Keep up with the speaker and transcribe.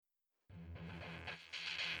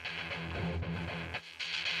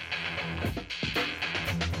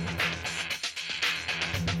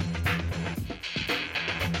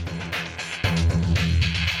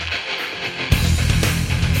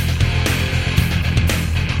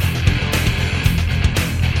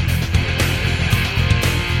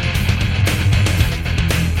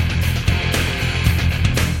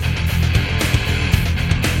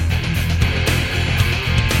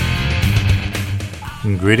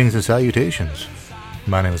Greetings and salutations.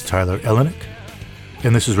 My name is Tyler Elenick,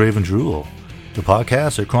 and this is Raven Drool, the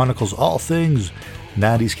podcast that chronicles all things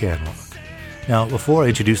 90s can rock. Now, before I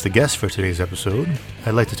introduce the guest for today's episode,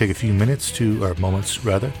 I'd like to take a few moments to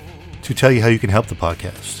tell you how you can help the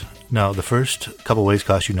podcast. Now, the first couple ways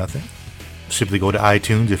cost you nothing. Simply go to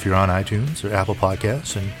iTunes if you're on iTunes or Apple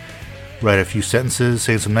Podcasts and write a few sentences,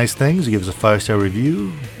 say some nice things, give us a 5-star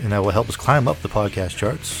review, and that will help us climb up the podcast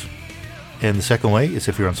charts. And the second way is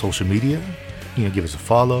if you're on social media, give us a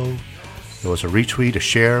follow, give us a retweet, a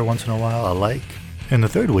share once in a while, a like. And the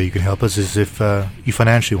third way you can help us is if you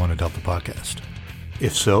financially want to help the podcast.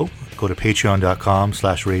 If so, go to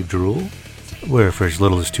patreon.com/ravedrool, where for as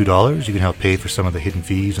little as $2, you can help pay for some of the hidden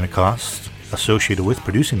fees and the costs associated with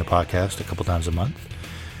producing the podcast a couple times a month.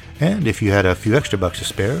 And if you had a few extra bucks to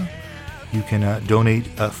spare, you can donate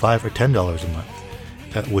 $5 or $10 a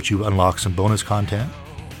month, which you unlock some bonus content,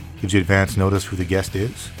 gives you advance notice who the guest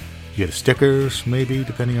is. You get stickers, maybe,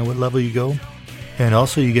 depending on what level you go. And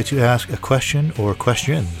also you get to ask a question or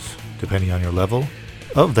questions, depending on your level,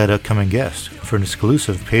 of that upcoming guest for an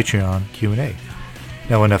exclusive Patreon Q&A.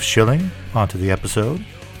 Now enough shilling, on to the episode.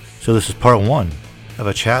 So this is part 1 of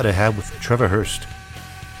a chat I had with Trevor Hurst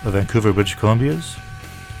of Vancouver, British Columbia's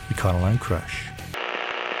Econoline Crush.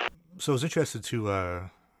 So I was interested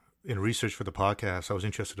to, in research for the podcast, I was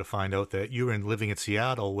interested to find out that you were living in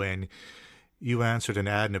Seattle when you answered an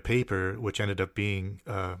ad in a paper, which ended up being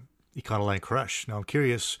Econoline Crush. Now I'm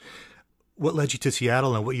curious, what led you to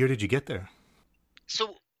Seattle and what year did you get there?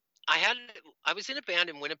 So I was in a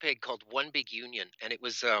band in Winnipeg called One Big Union, and it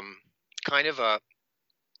was kind of a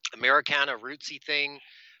Americana rootsy thing.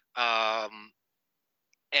 And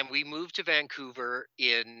we moved to Vancouver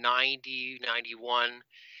in 90, 91,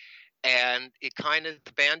 and the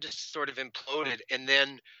band just sort of imploded. And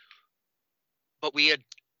then, but we had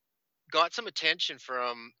got some attention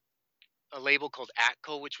from a label called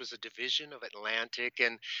Atco, which was a division of Atlantic,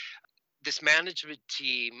 and this management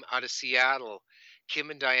team out of Seattle, Kim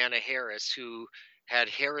and Diana Harris, who had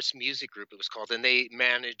Harris Music Group, it was called, and they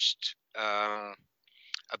managed a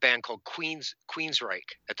band called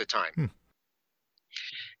Queensryche at the time.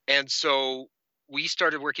 And so we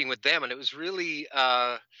started working with them, and it was really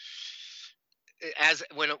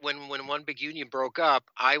when One Big Union broke up,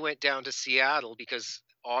 I went down to Seattle because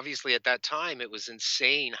obviously at that time it was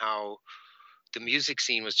insane how the music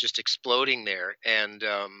scene was just exploding there. And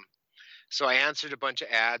so I answered a bunch of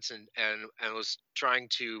ads and was trying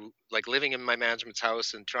to, like, living in my management's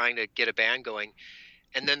house and trying to get a band going.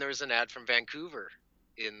 And then there was an ad from Vancouver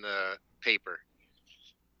in the paper.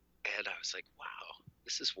 And I was like, wow,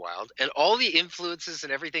 this is wild. And all the influences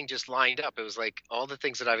and everything just lined up. It was like all the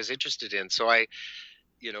things that I was interested in. So I,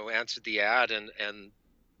 answered the ad and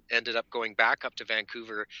ended up going back up to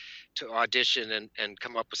Vancouver to audition and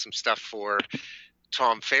come up with some stuff for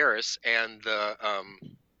Tom Ferris and the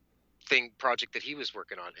project that he was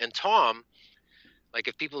working on. And Tom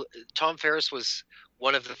Ferris was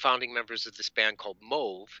one of the founding members of this band called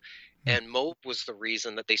Mauve, and Mauve was the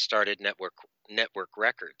reason that they started Network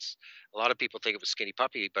Records. A lot of people think it was Skinny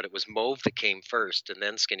Puppy, but it was Mauve that came first and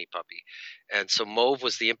then Skinny Puppy. And so Mauve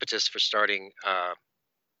was the impetus for starting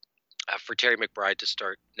for Terry McBride to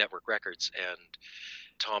start Network Records, and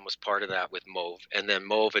Tom was part of that with Mauve. And then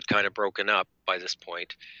Mauve had kind of broken up by this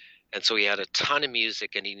point, and so he had a ton of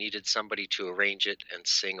music, and he needed somebody to arrange it and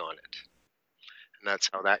sing on it. And that's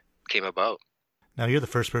how that came about. Now, you're the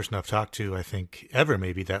first person I've talked to, I think, ever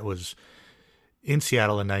maybe, that was in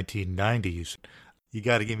Seattle in 1990s. You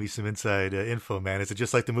got to give me some inside info, man. Is it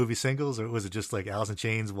just like the movie Singles, or was it just like Alice in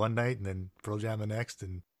Chains one night and then Pearl Jam the next?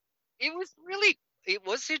 And it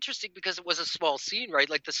was interesting because it was a small scene, right?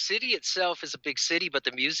 Like, the city itself is a big city, but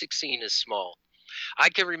the music scene is small. I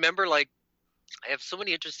can remember, like, I have so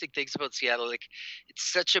many interesting things about Seattle. Like,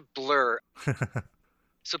 it's such a blur.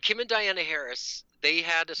 So Kim and Diana Harris, they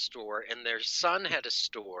had a store, and their son had a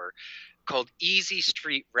store called Easy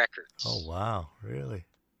Street Records. Oh, wow. Really?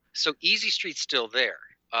 So Easy Street's still there,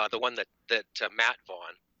 the one that Matt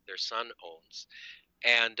Vaughn, their son, owns.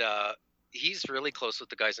 And he's really close with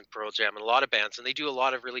the guys in Pearl Jam and a lot of bands, and they do a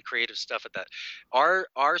lot of really creative stuff at that. Our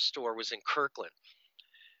store was in Kirkland.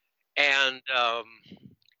 And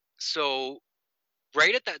so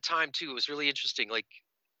right at that time, too, it was really interesting. Like,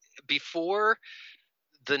 before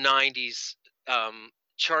the 90s,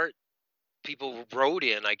 chart people wrote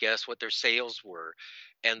in, I guess, what their sales were,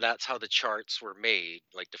 and that's how the charts were made,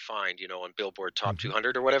 like defined, on Billboard Top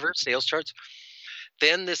 200 or whatever, sales charts.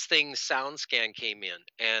 Then this thing, SoundScan, came in,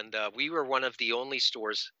 and we were one of the only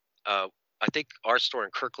stores, I think our store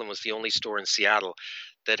in Kirkland was the only store in Seattle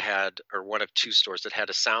that had, or one of two stores that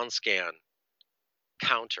had a SoundScan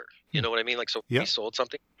counter. You know what I mean? Like, so Yeah. we sold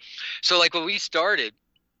something. So like when we started,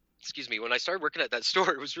 when I started working at that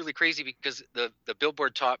store, it was really crazy because the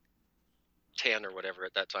Billboard Top 10 or whatever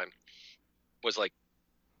at that time was like,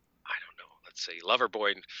 I don't know, let's say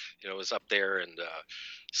Loverboy, was up there, and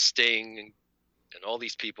Sting and all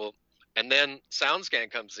these people. And then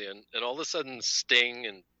SoundScan comes in, and all of a sudden Sting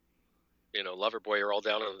and Loverboy are all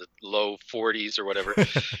down in the low 40s or whatever.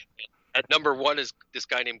 At number one is this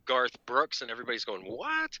guy named Garth Brooks, and everybody's going,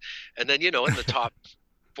 what? And then, in the top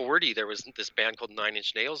 40, there was this band called Nine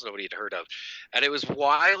Inch Nails nobody had heard of. And it was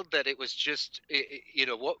wild that it was just,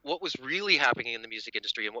 what was really happening in the music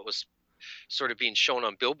industry and what was sort of being shown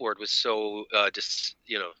on Billboard was so,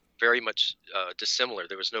 very much dissimilar.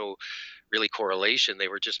 There was no really correlation. They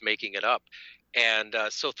were just making it up. And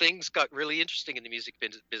so things got really interesting in the music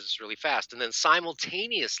business really fast. And then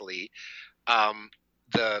simultaneously,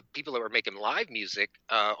 the people that were making live music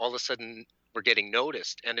all of a sudden were getting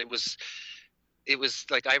noticed. And it was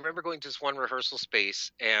like, I remember going to this one rehearsal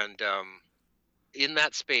space, and in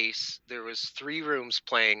that space there was 3 rooms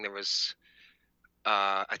playing. There was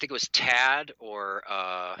I think it was Tad or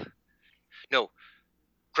no,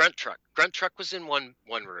 Grunt Truck. Grunt Truck was in one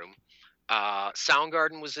room,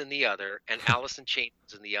 Soundgarden was in the other, and Alice in Chains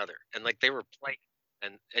was in the other. And like, they were playing,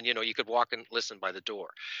 and you could walk and listen by the door.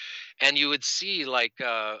 And you would see, like,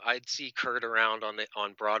 I'd see Kurt around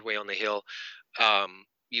on Broadway on the Hill.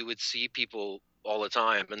 You would see people all the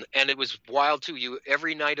time, and it was wild too.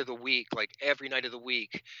 Every night of the week,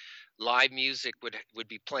 live music would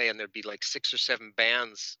be playing. There'd be like 6 or 7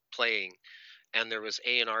 bands playing, and there was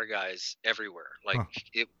A&R guys everywhere. Like,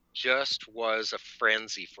 It just was a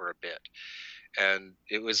frenzy for a bit, and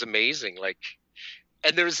it was amazing. Like,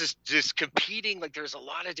 and there was this competing, like, there's a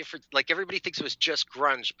lot of different, like, everybody thinks it was just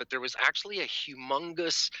grunge, but there was actually a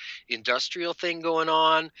humongous industrial thing going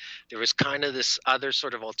on. There was kind of this other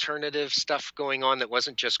sort of alternative stuff going on that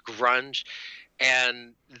wasn't just grunge.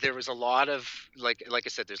 And there was a lot of, like I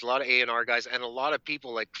said, there's a lot of A&R guys and a lot of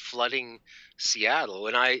people like flooding Seattle.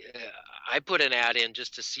 And I put an ad in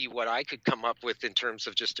just to see what I could come up with in terms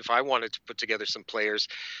of just if I wanted to put together some players.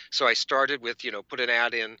 So I started with, put an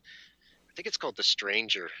ad in. I think it's called The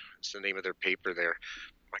Stranger. It's the name of their paper there.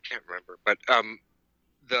 I can't remember. But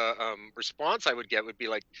the response I would get would be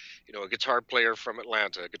like, a guitar player from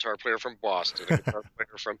Atlanta, a guitar player from Boston, a guitar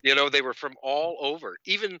player from, they were from all over.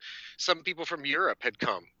 Even some people from Europe had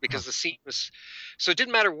come because the scene was, so it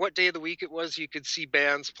didn't matter what day of the week it was, you could see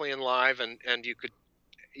bands playing live, and you could,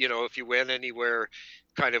 if you went anywhere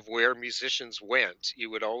kind of where musicians went, you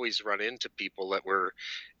would always run into people that were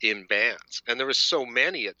in bands. And there was so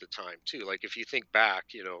many at the time too. Like, if you think back,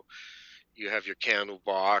 you have your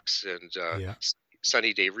Candlebox and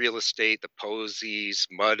Sunny Day Real Estate, the Posies,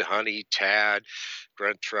 Mudhoney, Tad,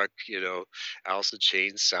 Grunt Truck, Alice in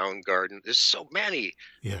Chains, Soundgarden. There's so many.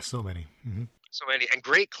 Yeah, so many. Mm-hmm. So many, and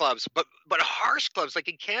great clubs, but harsh clubs. Like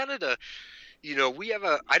in Canada, we have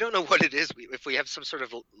I don't know what it is, if we have some sort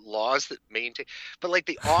of laws that maintain, but like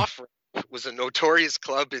the Off Ramp was a notorious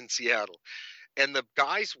club in Seattle, and the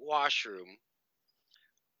guys' washroom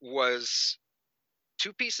was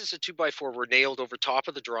 2 pieces of 2x4 were nailed over top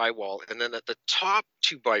of the drywall, and then at the top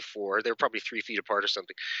 2x4, they were probably 3 feet apart or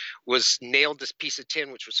something, was nailed this piece of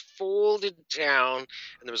tin which was folded down,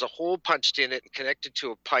 and there was a hole punched in it and connected to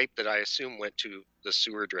a pipe that I assume went to the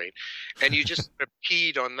sewer drain, and you just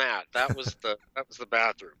peed on that. That was the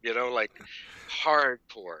bathroom, like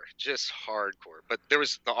hardcore, just hardcore. But there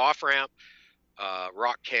was the Off Ramp,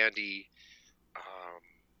 Rock Candy,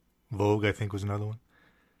 Vogue, I think, was another one.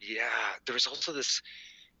 Yeah, there was also this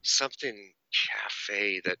something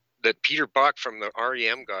cafe that Peter Buck from the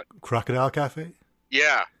REM got. Crocodile Cafe?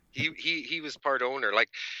 Yeah, he was part owner. Like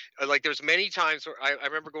there's many times where I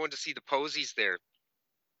remember going to see the Posies there,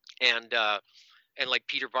 and like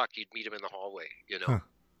Peter Buck, you'd meet him in the hallway,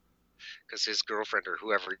 because his girlfriend or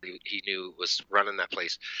whoever he knew was running that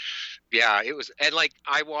place. Yeah, it was, and like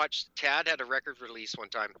I watched Tad had a record release one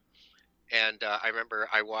time. And I remember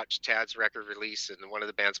I watched Tad's record release, and one of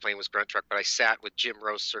the bands playing was Grunt Truck, but I sat with Jim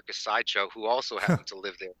Rose Circus Sideshow, who also happened to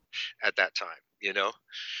live there at that time,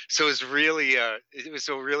 So it was really, it was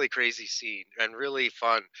a really crazy scene and really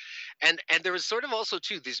fun. And there was sort of also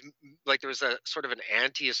too, like there was a sort of an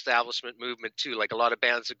anti-establishment movement too. Like a lot of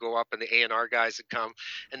bands would go up and the A&R guys would come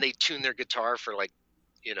and they'd tune their guitar for like,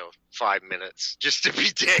 5 minutes just to be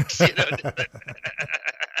dicks,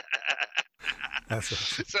 That's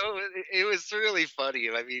awesome. So it was really funny.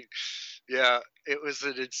 I mean, yeah, it was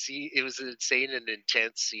an insane and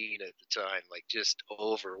intense scene at the time, like just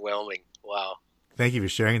overwhelming. Wow. Thank you for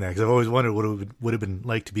sharing that, because I've always wondered what it would have been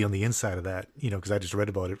like to be on the inside of that, because I just read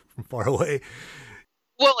about it from far away.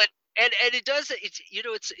 Well, and it does. It's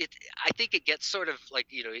I think it gets sort of like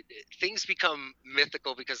things become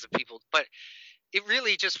mythical because of people, but it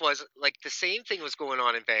really just was like the same thing was going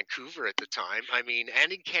on in Vancouver at the time. I mean,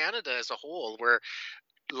 and in Canada as a whole, where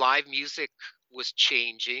live music was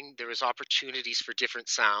changing. There was opportunities for different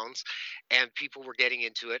sounds, and people were getting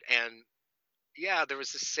into it. And yeah, there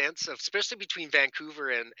was a sense of, especially between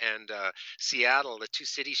Vancouver and Seattle, the two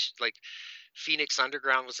cities, like Phoenix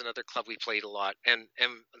Underground was another club we played a lot, and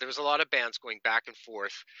there was a lot of bands going back and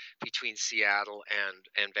forth between Seattle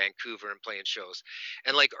and Vancouver and playing shows.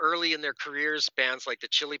 And like early in their careers, bands like the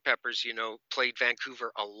Chili Peppers, played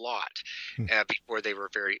Vancouver a lot before they were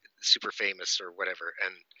very super famous or whatever.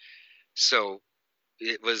 And so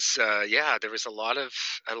it was there was a lot of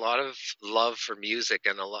love for music,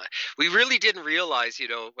 and a lot we really didn't realize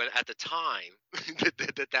when at the time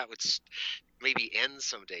that would maybe end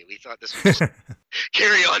someday. We thought this would just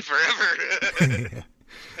carry on forever.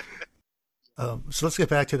 So let's get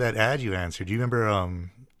back to that ad you answered. Do you remember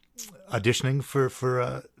auditioning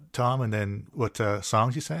for Tom, and then what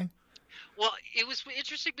songs you sang? Well, it was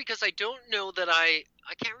interesting because I don't know that I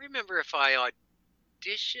can't remember if I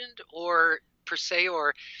auditioned or per se,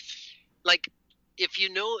 or like, if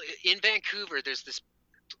in Vancouver there's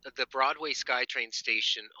the Broadway SkyTrain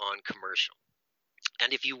station on Commercial,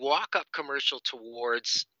 and if you walk up Commercial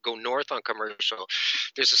go north on Commercial,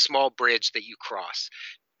 there's a small bridge that you cross.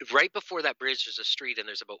 Right before that bridge there's a street, and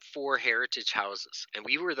there's about 4 heritage houses, and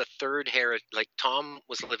we were the third heritage. Like, Tom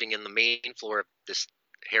was living in the main floor of this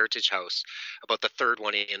heritage house, about the third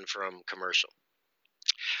one in from Commercial.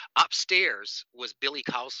 Upstairs was Billy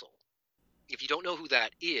Cowsill. If you don't know who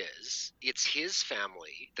that is, it's his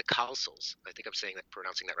family, the Cowsills. I think I'm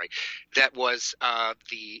pronouncing that right. That was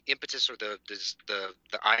the impetus, or the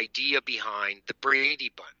idea behind the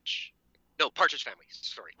Brady Bunch. No, Partridge Family.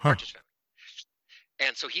 Sorry, Partridge Family.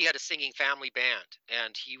 And so he had a singing family band,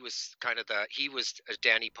 and he was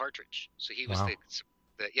Danny Partridge. So he was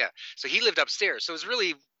So he lived upstairs. So it was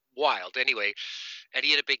really wild. Anyway, and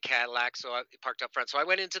he had a big Cadillac, so I parked up front. So I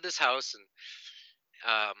went into this house,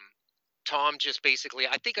 and Tom just basically,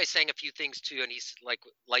 I think I sang a few things too, and he's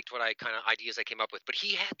liked what ideas I came up with. But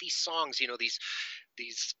he had these songs,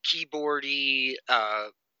 these keyboardy,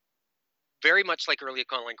 very much like early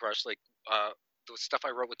Colin Crush, like the stuff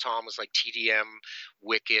I wrote with Tom was like TDM,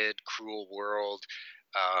 Wicked, Cruel World,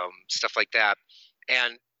 stuff like that.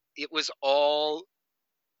 And it was all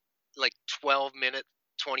like 12-minute,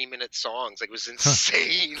 20-minute songs. Like, it was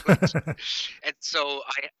insane. And so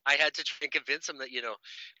I had to try and convince him that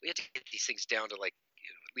we had to get these things down to like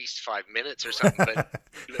at least 5 minutes or something. But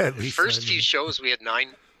the first few shows we had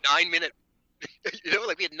 9-minute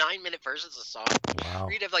like we had 9-minute versions of songs. Wow.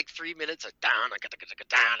 We'd have like 3 minutes of down, and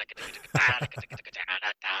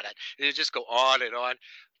it'd just go on and on.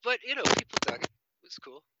 But people dug it. It was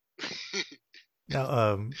cool. Now,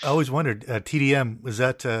 I always wondered, TDM, was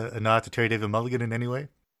that a nod to Terry David Mulligan in any way?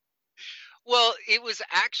 Well, it was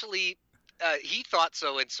actually, he thought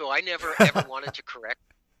so, and so I never ever wanted to correct,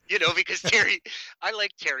 because I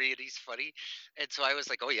like Terry, and he's funny, and so I was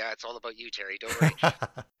like, oh yeah, it's all about you, Terry, don't worry.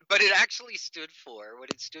 But what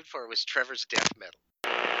it stood for was Trevor's Death Metal.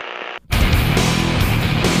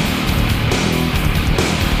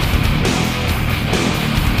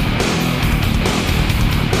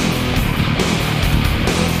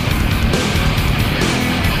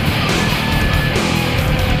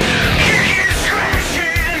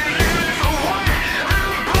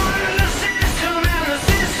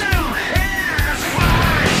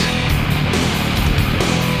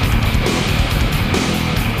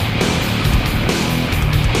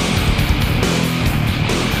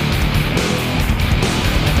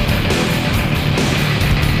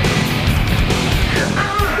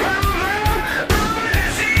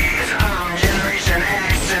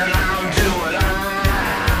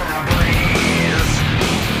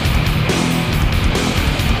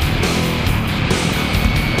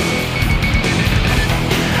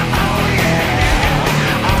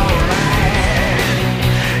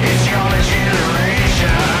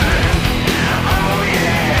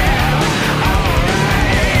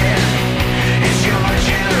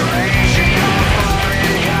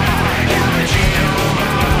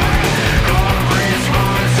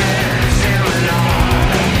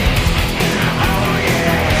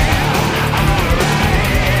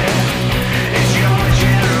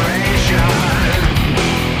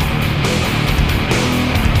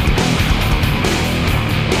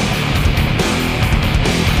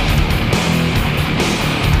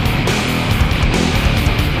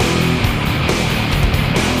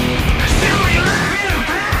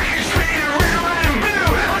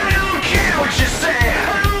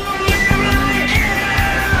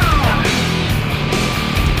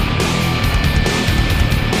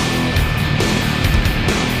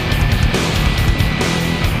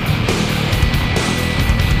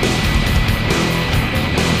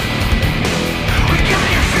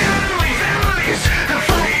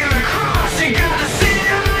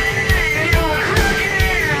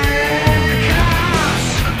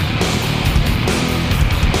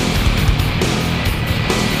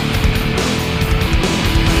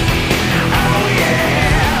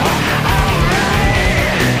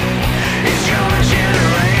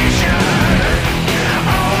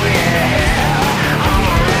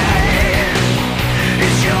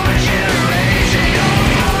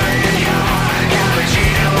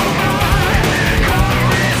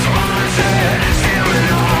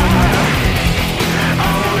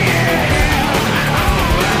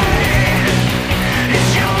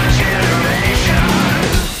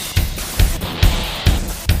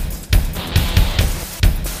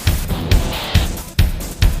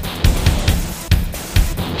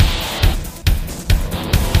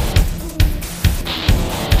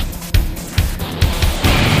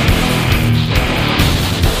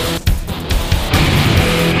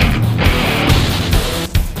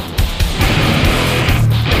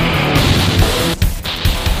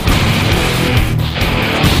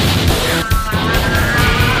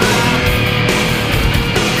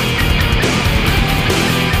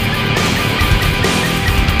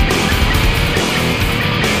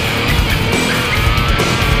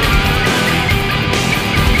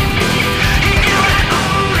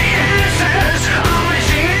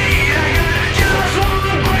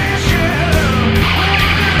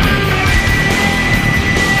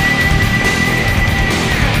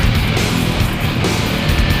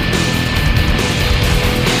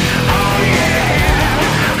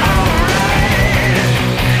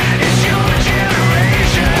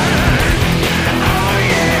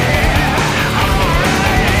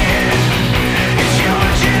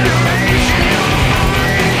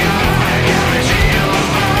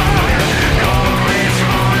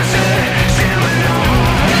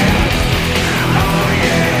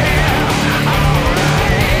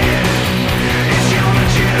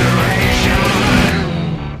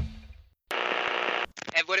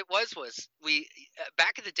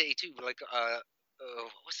 the day too. Like, what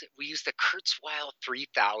was it? We used the Kurzweil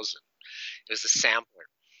 3000. It was a sampler.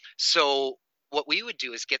 So what we would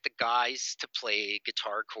do is get the guys to play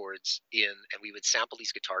guitar chords in, and we would sample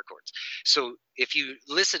these guitar chords. So if you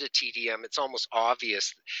listen to TDM, it's almost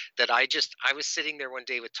obvious that I was sitting there one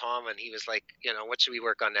day with Tom, and he was like, what should we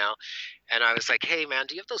work on now? And I was like, hey man,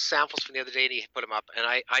 do you have those samples from the other day? And he put them up, and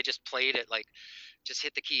I just played it, like, just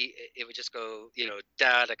hit the key, it would just go,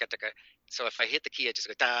 da da da da. So if I hit the key, I just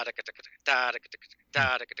go da da da da da da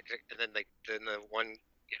da da, and then the one,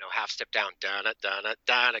 half step down, da da da da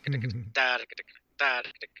da da da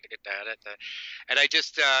da, and I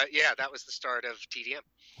just that was the start of TDM.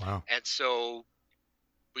 Wow. And so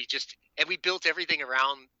we built everything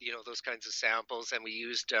around those kinds of samples, and we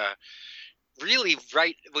used really,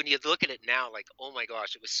 right when you look at it now, like, oh my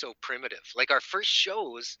gosh, it was so primitive. Like our first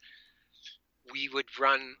shows, we would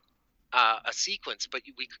run a sequence, but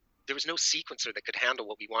there was no sequencer that could handle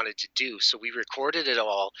what we wanted to do. So we recorded it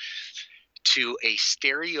all to a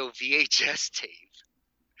stereo VHS tape.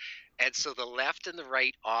 And so the left and the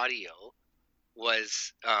right audio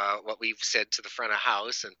was what we said to the front of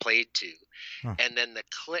house and played to. Huh. And then the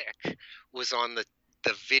click was on the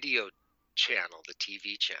video channel, the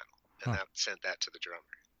TV channel. And that sent that to the drummer.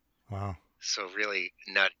 Wow. So really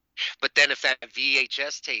nutty. But then if that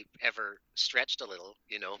VHS tape ever stretched a little,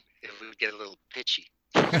 it would get a little pitchy.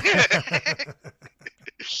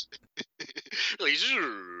 It's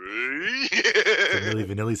a really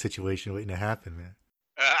vanilla situation waiting to happen, man.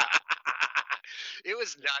 It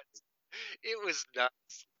was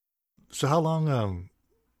nuts. So how long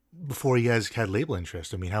before you guys had label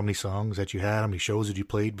interest? I mean, how many songs that you had, how many shows that you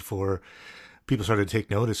played before people started to take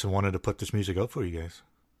notice and wanted to put this music out for you guys?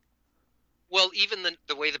 Well, even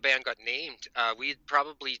the way the band got named, we had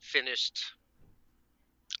probably finished,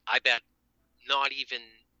 I bet, not even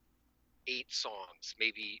 8 songs,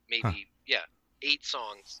 maybe 8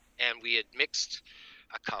 songs, and we had mixed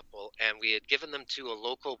a couple, and we had given them to a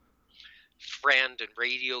local friend and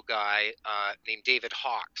radio guy named David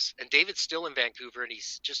Hawks. And David's still in Vancouver, and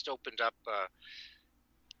he's just opened up, I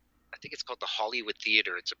think it's called the Hollywood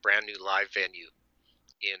Theater. It's a brand new live venue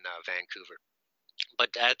in Vancouver.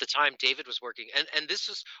 But at the time, David was working, and this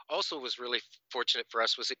was really fortunate for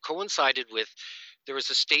us, was it coincided with, there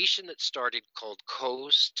was a station that started called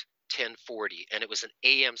Coast 1040, and it was an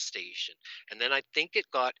AM station. And then I think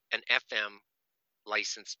it got an FM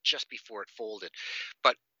license just before it folded.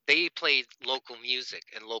 But they played local music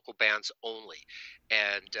and local bands only.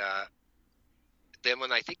 And then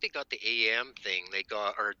when I think they got the AM thing,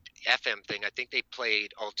 or FM thing, I think they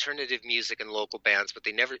played alternative music and local bands, but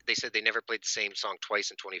they said they never played the same song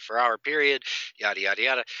twice in 24-hour period, yada, yada,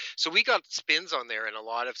 yada. So we got spins on there and a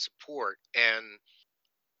lot of support. And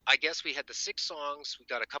I guess we had the 6 songs. We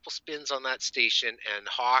got a couple spins on that station, and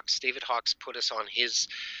David Hawks put us on his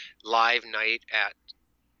live night at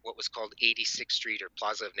what was called 86th Street or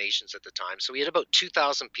Plaza of Nations at the time. So we had about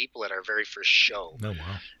 2,000 people at our very first show. Oh,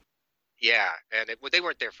 wow. Yeah, and they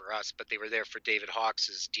weren't there for us, but they were there for David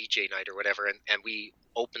Hawks' DJ night or whatever, and we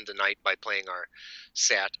opened the night by playing our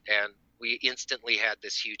set, and we instantly had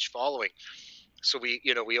this huge following. So we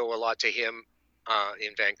owe a lot to him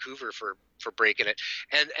in Vancouver for breaking it,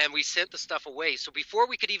 and we sent the stuff away. So before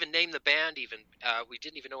we could even name the band, we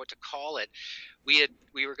didn't even know what to call it. We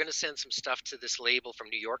were going to send some stuff to this label from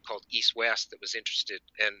New York called East West that was interested,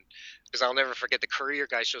 and because I'll never forget, the courier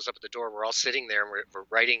guy shows up at the door. We're all sitting there, and we're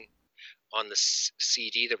writing on the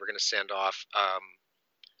CD that we're going to send off.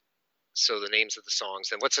 So the names of the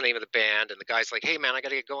songs and what's the name of the band, and the guy's like, "Hey man, I got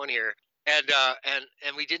to get going here." And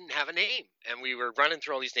we didn't have a name, and we were running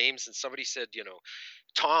through all these names, and somebody said,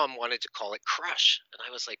 Tom wanted to call it Crush, and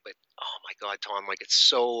I was like, but oh my God, Tom, like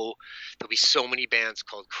there'll be so many bands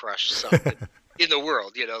called Crush in the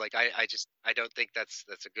world, like I don't think that's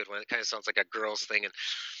a good one. It kind of sounds like a girl's thing, and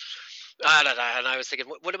and I was thinking,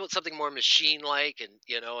 what about something more machine-like, and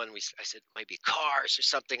I said it might be Cars or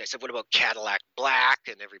something. I said, what about Cadillac Black,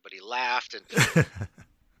 and everybody laughed, and.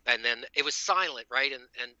 And then it was silent, right?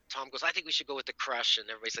 And Tom goes, I think we should go with the Crush. And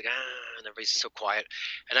everybody's like, and everybody's so quiet.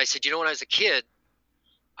 And I said, when I was a kid,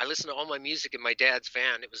 I listened to all my music in my dad's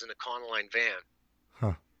van. It was an Econoline van.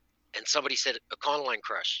 Huh. And somebody said, Econoline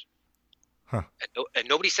Crush. Huh. And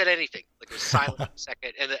nobody said anything. Like it was silent for a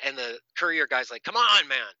second. And the courier guy's like, come on,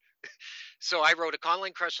 man. So I wrote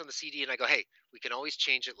Econoline Crush on the CD, and I go, hey, we can always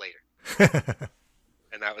change it later.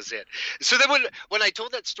 And that was it. So then when I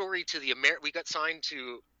told that story to we got signed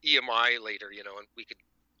to EMI later, and we could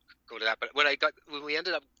go to that. But when we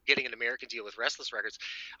ended up getting an American deal with Restless Records,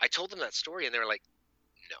 I told them that story, and they were like,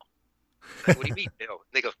 no. Like, what do you mean, no?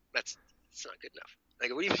 And they go, that's not good enough.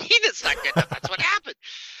 Like, what do you mean it's not good enough? That's what happened.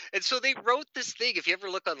 And so they wrote this thing. If you ever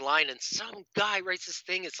look online, and some guy writes this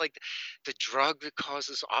thing, it's like the drug that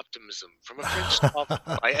causes optimism from a French novel,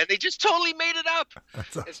 and they just totally made it up.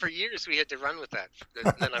 Awesome. And for years we had to run with that.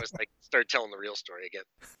 And then I was like, started telling the real story again.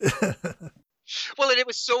 Well, and it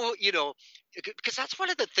was so, because that's one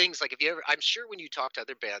of the things, like, if you ever, I'm sure when you talk to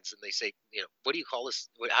other bands and they say, what do you call this?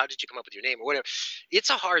 How did you come up with your name or whatever? It's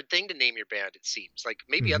a hard thing to name your band, it seems. Like,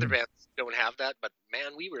 maybe other bands don't have that, but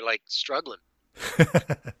man, we were like struggling.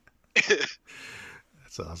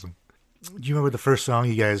 That's awesome. Do you remember the first song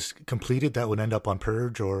you guys completed that would end up on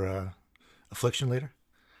Purge or Affliction later?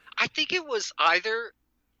 I think it was either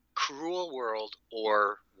Cruel World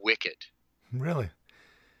or Wicked. Really?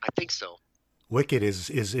 I think so. Wicked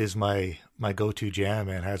is my go-to jam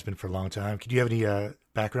and has been for a long time. Could you have any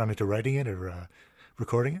background into writing it or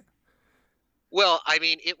recording it? Well, I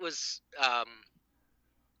mean,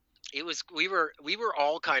 we were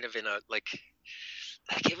all kind of in a like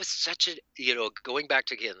it was such a, going back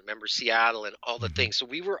to, again, remember Seattle and all the things. So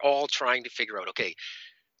we were all trying to figure out, okay,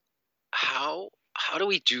 how do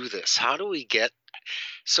we do this? How do we get,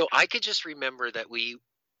 so I could just remember that we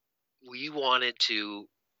wanted to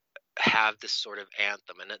have this sort of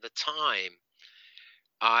anthem. And at the time,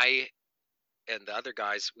 I and the other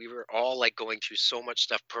guys, we were all like going through so much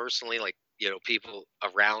stuff personally, like, people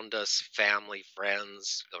around us, family,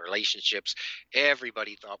 friends, relationships.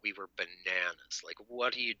 Everybody thought we were bananas. Like,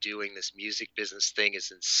 what are you doing? This music business thing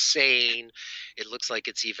is insane. It looks like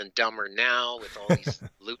it's even dumber now with all these,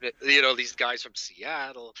 these guys from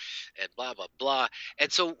Seattle and blah, blah, blah.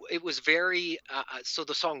 And so it was very, so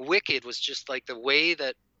the song Wicked was just like the way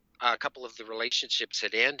that a couple of the relationships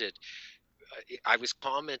had ended. I was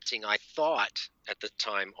commenting, I thought at the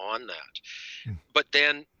time on that. But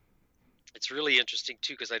then it's really interesting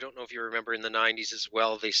too, because I don't know if you remember in the 90s as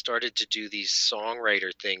well, they started to do these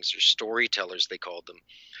songwriter things, or storytellers they called them.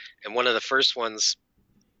 And one of the first ones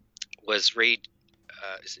was Ray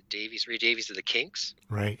Davies of the Kinks.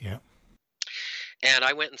 Right, yeah. And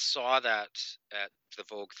I went and saw that at the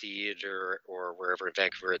Vogue Theatre or wherever in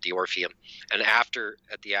Vancouver at the Orpheum. And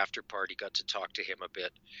at the after party, got to talk to him a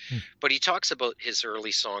bit. But he talks about his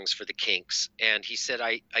early songs for the Kinks. And he said,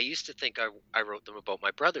 I used to think I wrote them about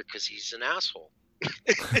my brother because he's an asshole.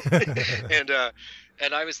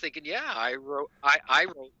 And I was thinking, yeah, I wrote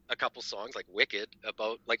a couple songs like Wicked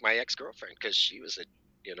about like my ex-girlfriend because she was a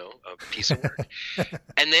piece of work.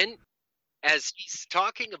 And then as he's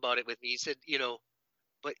talking about it with me, he said,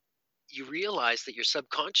 but you realize that your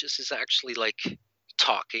subconscious is actually like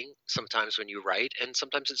talking sometimes when you write, and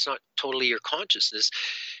sometimes it's not totally your consciousness.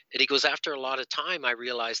 And he goes, after a lot of time, I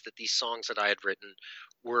realized that these songs that I had written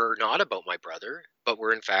were not about my brother, but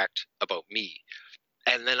were in fact about me.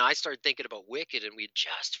 And then I started thinking about Wicked, and we'd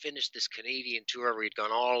just finished this Canadian tour. We'd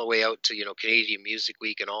gone all the way out to, Canadian Music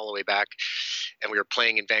Week and all the way back. And we were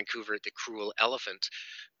playing in Vancouver at the Cruel Elephant.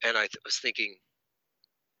 And I was thinking,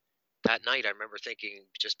 that night, I remember thinking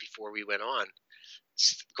just before we went on,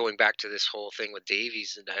 going back to this whole thing with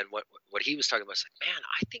Davies and what he was talking about, I was like, man,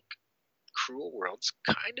 I think Cruel World's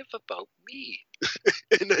kind of about me.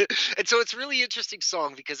 and so it's a really interesting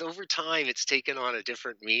song because over time it's taken on a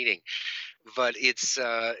different meaning. But it's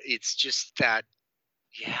just that,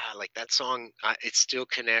 yeah, like that song, it still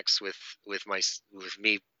connects with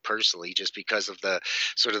me personally, just because of the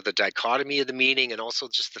sort of the dichotomy of the meaning, and also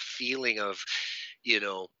just the feeling of,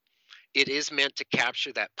 it is meant to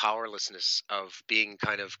capture that powerlessness of being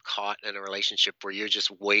kind of caught in a relationship where you're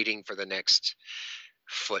just waiting for the next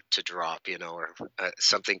foot to drop, or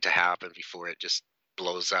something to happen before it just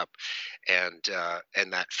blows up, and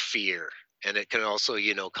that fear. And it can also,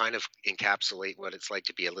 kind of encapsulate what it's like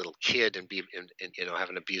to be a little kid and be, have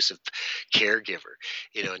an abusive caregiver,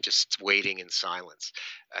 and just waiting in silence,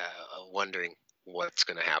 wondering what's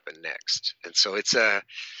going to happen next. And so it's a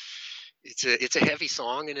heavy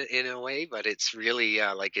song in a way, but it's really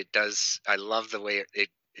like it does. I love the way it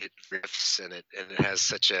riffs, and it has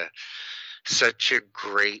such a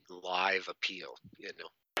great live appeal,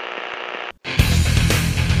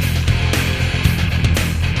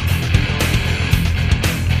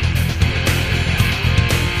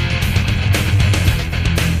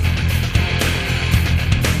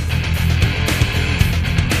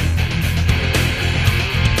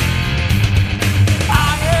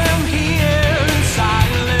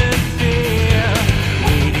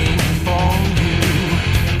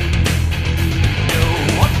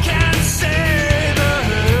 What can say the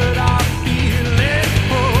hurt I feel it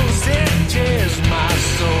pulls in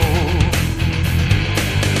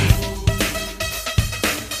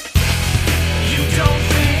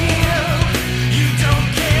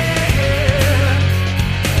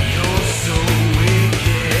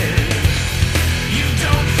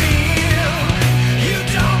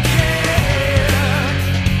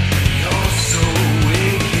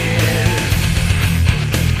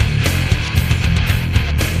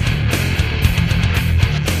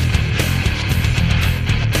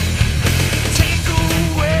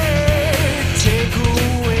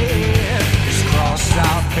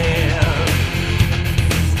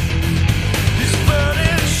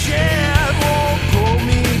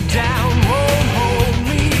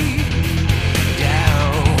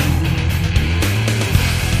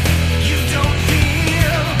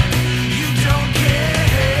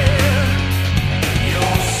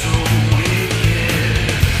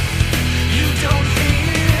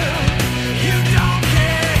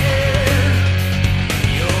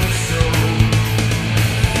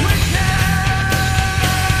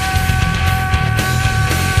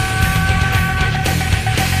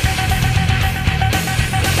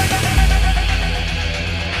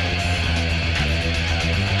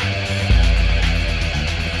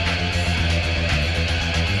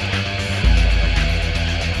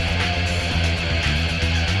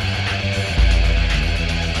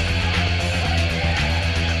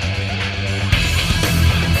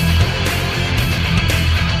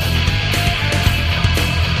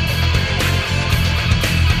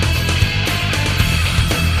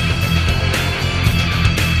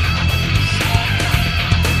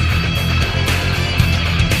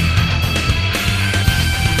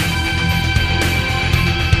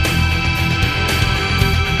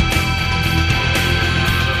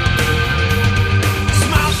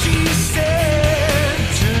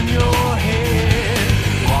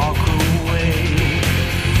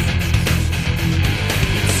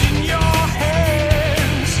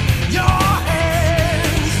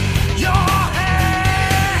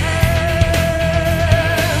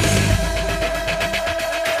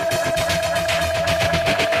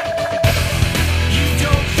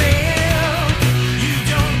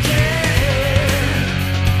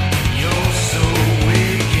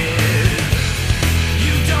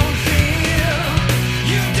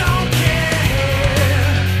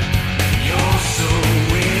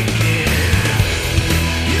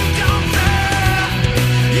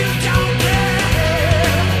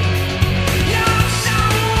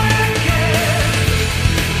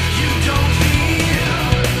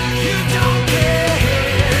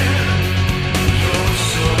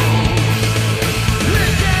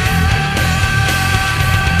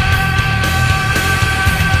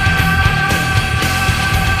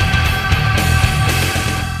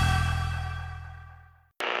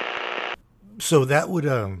So that would,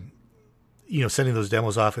 sending those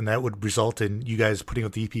demos off, and that would result in you guys putting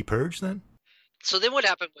out the EP Purge then? So then what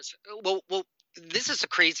happened was, well, this is the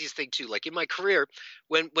craziest thing too. Like in my career,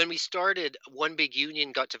 when we started, One Big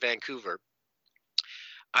Union got to Vancouver,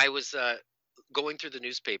 I was going through the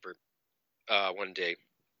newspaper one day,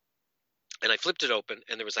 and I flipped it open,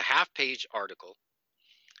 and there was a half-page article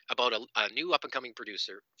about a new up-and-coming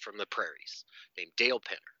producer from the prairies named Dale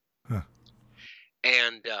Penner. Huh.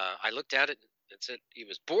 And I looked at it and said he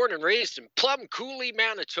was born and raised in Plum Coulee,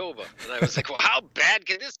 Manitoba. And I was like, well, how bad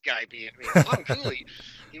can this guy be? I mean, Plum Coulee,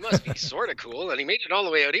 he must be sort of cool. And he made it all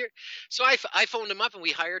the way out here. So I phoned him up, and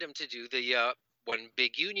we hired him to do the One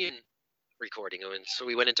Big Union recording. And so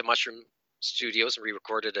we went into Mushroom Studios and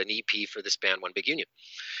re-recorded an EP for this band, One Big Union.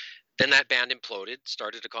 Then that band imploded,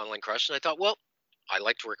 started Econoline Crush, and I thought, well, I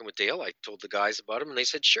liked working with Dale. I told the guys about him, and they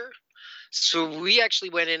said, sure. So we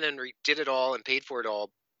actually went in and did it all and paid for it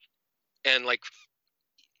all. And like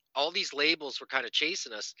all these labels were kind of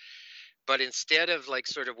chasing us. But instead of like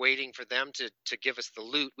sort of waiting for them to give us the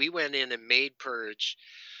loot, we went in and made Purge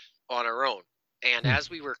on our own. And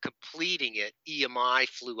as we were completing it, EMI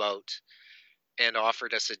flew out and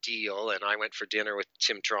offered us a deal. And I went for dinner with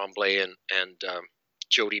Tim Tremblay and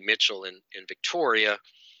Jody Mitchell in Victoria.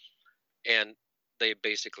 And they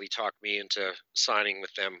basically talked me into signing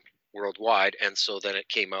with them worldwide. And so then it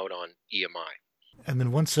came out on EMI. And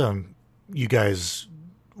then once you guys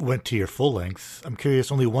went to your full length, I'm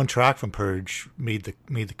curious, only one track from Purge made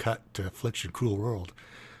the cut to Affliction, Cruel World.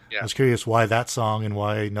 Yeah. I was curious why that song and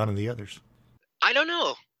why none of the others. I don't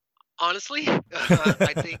know, honestly.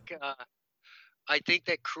 I think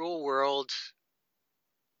that Cruel World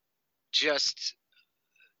just,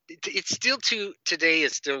 it's still today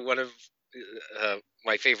is still one of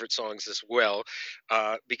my favorite songs as well,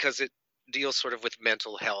 because it deals sort of with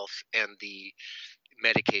mental health and the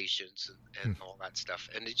medications and all that stuff.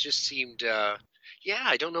 And it just seemed, I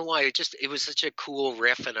don't know why. It was such a cool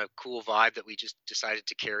riff and a cool vibe that we just decided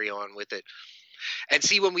to carry on with it. And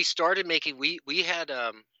see, when we started making, we had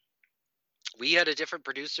a different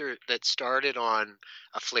producer that started on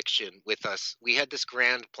Affliction with us. We had this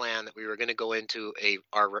grand plan that we were going to go into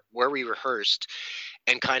where we rehearsed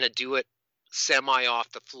and kind of do it semi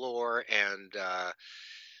off the floor and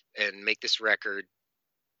make this record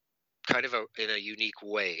kind of in a unique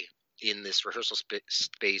way in this rehearsal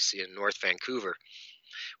space in North Vancouver.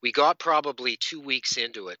 We got probably 2 weeks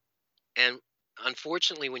into it. And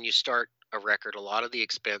unfortunately, when you start a record, a lot of the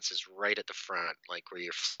expense is right at the front, like where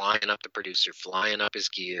you're flying up the producer, flying up his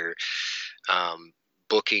gear,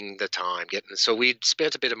 booking the time, so we'd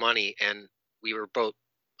spent a bit of money, and we were both,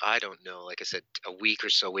 I don't know, like I said, a week or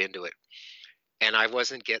so into it. And I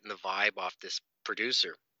wasn't getting the vibe off this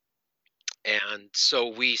producer. And so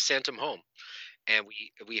we sent him home, and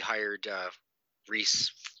we hired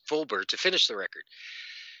Reese Fulber to finish the record.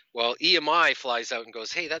 Well, EMI flies out and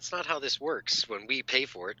goes, hey, that's not how this works when we pay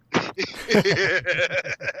for it.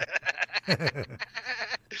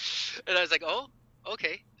 And I was like, oh,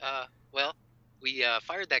 okay. Well, we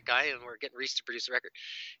fired that guy, and we're getting Reese to produce the record.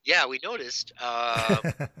 Yeah, we noticed.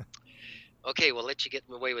 Okay, we'll let you get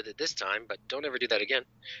away with it this time, but don't ever do that again.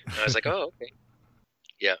 And I was like, oh, okay.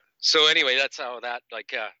 Yeah. So anyway, that's how that,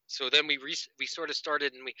 so then we sort of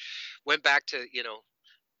started, and we went back to,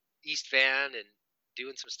 East Van and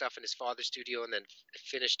doing some stuff in his father's studio, and then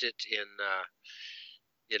finished it in,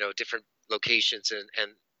 different locations,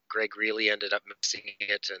 and Greg really ended up mixing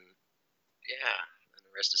it, and and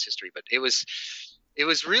the rest is history. But it was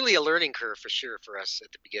really a learning curve for sure for us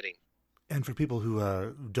at the beginning. And for people who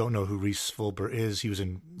don't know who Reese Fulber is, he was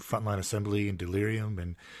in Frontline Assembly and Delirium.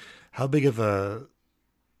 And how big of a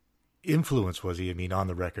influence was he, on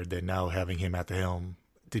the record, then now having him at the helm?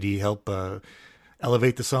 Did he help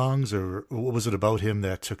elevate the songs, or what was it about him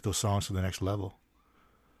that took those songs to the next level?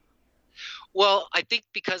 Well, I think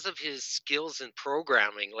because of his skills in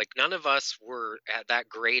programming, like none of us were that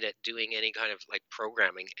great at doing any kind of like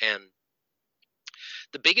programming. And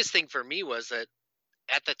the biggest thing for me was that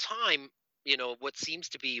at the time, what seems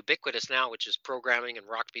to be ubiquitous now, which is programming and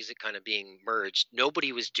rock music kind of being merged,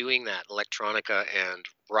 nobody was doing that, electronica and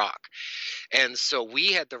rock. And so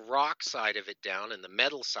we had the rock side of it down and the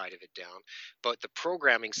metal side of it down, but the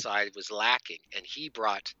programming side was lacking. And he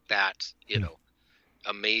brought that,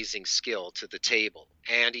 amazing skill to the table.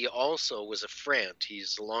 And he also was a friend.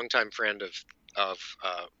 He's a longtime friend of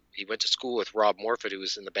he went to school with Rob Morfitt, who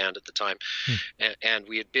was in the band at the time. And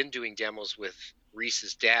we had been doing demos with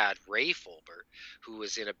Reese's dad, Ray Fulber, who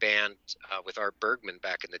was in a band with Art Bergman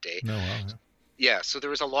back in the day. Oh, wow. Yeah, so there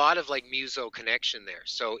was a lot of like muso connection there.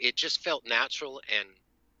 So it just felt natural and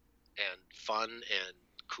fun and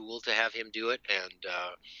cool to have him do it. And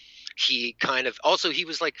he kind of also, he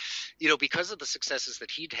was like, because of the successes that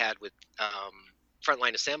he'd had with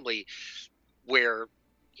Frontline Assembly, where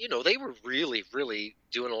they were really, really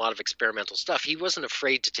doing a lot of experimental stuff. He wasn't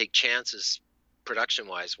afraid to take chances production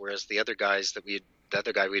wise, whereas the other guy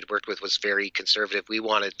we'd worked with was very conservative. We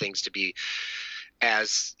wanted things to be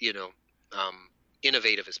as,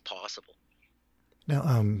 innovative as possible.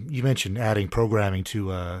 Now, you mentioned adding programming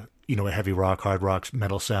to, a heavy rock, hard rock,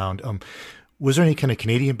 metal sound. Was there any kind of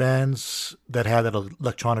Canadian bands that had that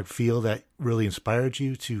electronic feel that really inspired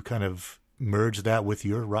you to kind of merge that with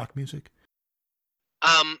your rock music?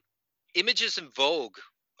 Images in Vogue,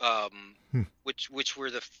 which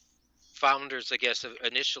were the founders, I guess,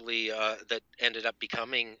 initially, that ended up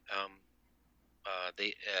becoming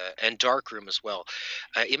and Darkroom as well.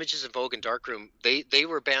 Images in Vogue and Darkroom, they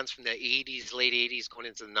were bands from the 80s, late 80s, going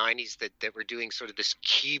into the 90s that were doing sort of this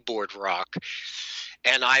keyboard rock.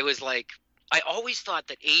 And I was like, I always thought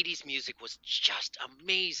that 80s music was just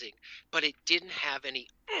amazing, but it didn't have any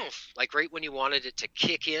oomph. Like right when you wanted it to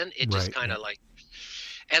kick in, it just kind of like,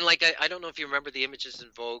 and like, I don't know if you remember the Images in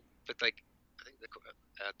Vogue, but like, I think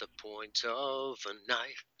at the point of a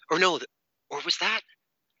knife, or was that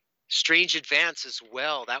Strange Advance as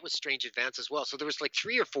well? That was Strange Advance as well. So there was like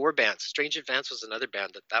 3 or 4 bands. Strange Advance was another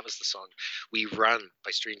band that was the song We Run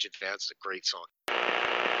by Strange Advance. It's a great song.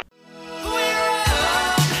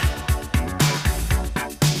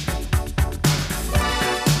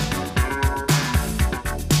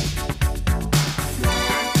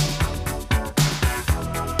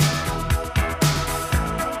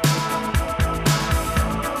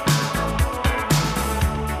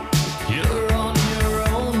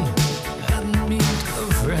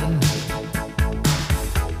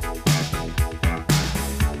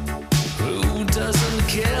 Who doesn't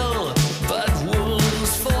kill but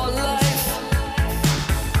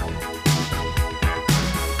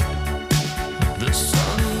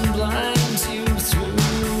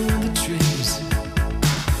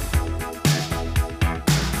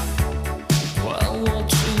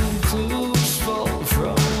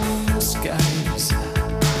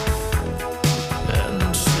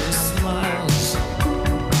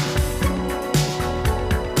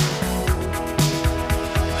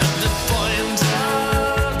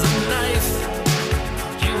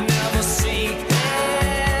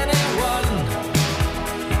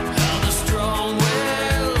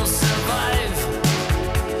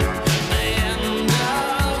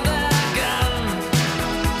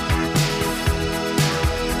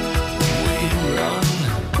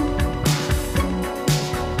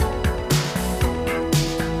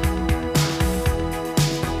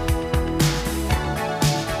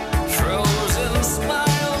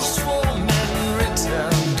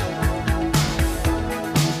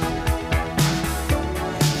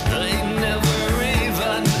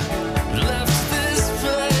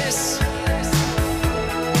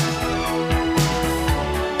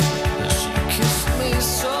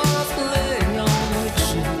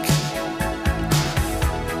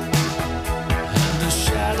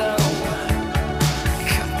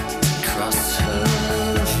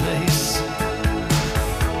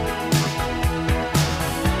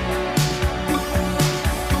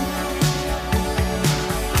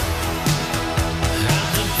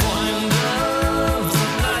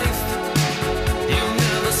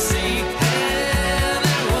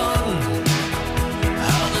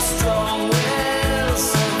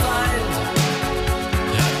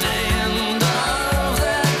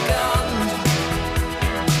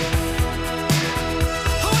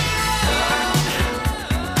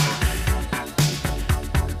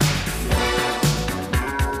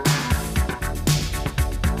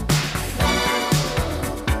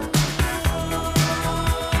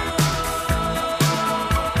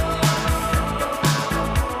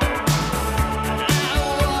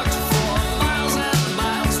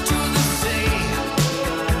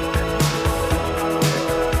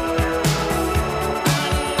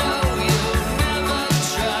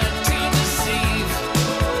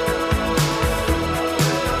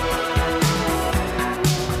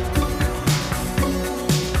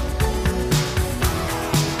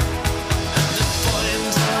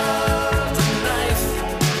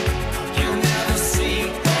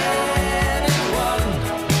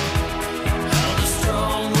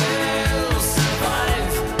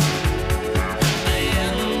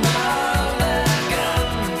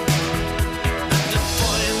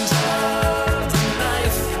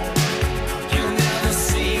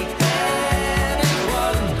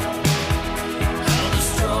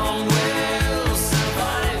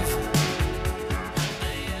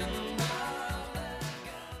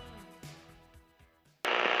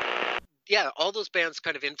those bands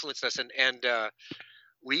kind of influenced us, and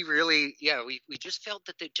we really, we just felt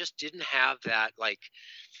that they just didn't have that, like,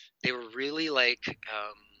 they were really like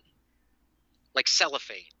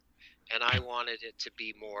Cellophane, and I wanted it to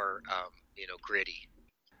be more, gritty.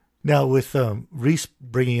 Now, with Reese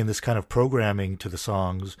bringing in this kind of programming to the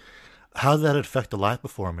songs, how did that affect the live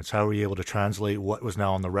performance? How were you able to translate what was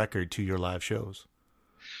now on the record to your live shows?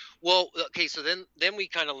 Well, okay, so then we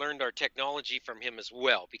kind of learned our technology from him as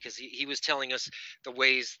well, because he was telling us the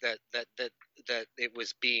ways that it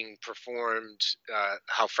was being performed,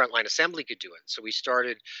 how Frontline Assembly could do it. So we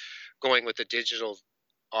started going with a digital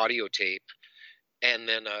audio tape, and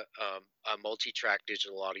then a multi-track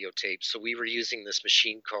digital audio tape. So we were using this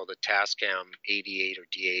machine called a Tascam 88 or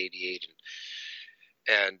DA88,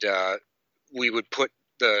 and we would put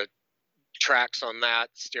the tracks on that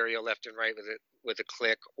stereo left and right with a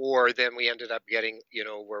click, or then we ended up getting,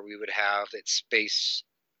 where we would have it space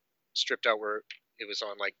stripped out, where it was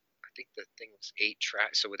on, like, I think the thing was 8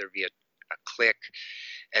 tracks, so there'd be a click,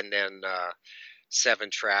 and then 7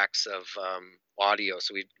 tracks of audio.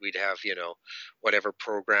 So we'd have, whatever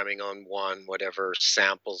programming on one, whatever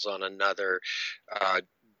samples on another,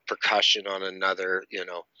 percussion on another,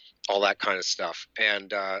 all that kind of stuff.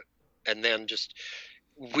 And then just,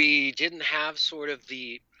 we didn't have sort of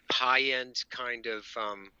the high-end kind of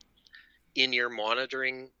in-ear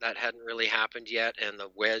monitoring. That hadn't really happened yet, and the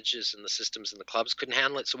wedges and the systems in the clubs couldn't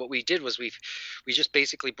handle it. So what we did was we just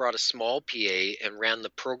basically brought a small PA and ran the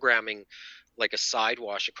programming like a side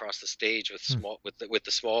wash across the stage with the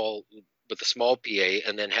small PA,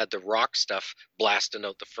 and then had the rock stuff blasting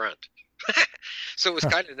out the front. So it was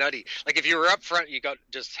kind of nutty. Like, if you were up front, you got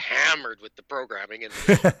just hammered with the programming, and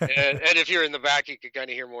if you're in the back, you could kind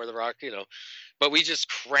of hear more of the rock, But we just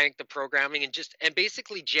cranked the programming and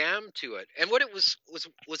basically jammed to it. And what it was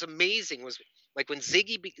amazing was, like, when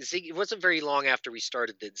Ziggy, it wasn't very long after we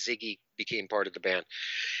started that Ziggy became part of the band,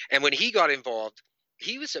 and when he got involved,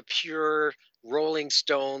 he was a pure Rolling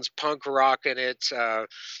Stones, punk rock in it,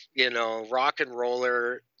 rock and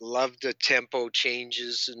roller, loved the tempo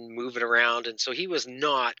changes and moving around. And so he was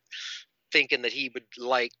not thinking that he would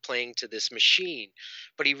like playing to this machine,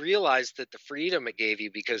 but he realized that the freedom it gave you,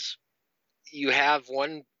 because you have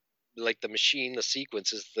one, like the machine, the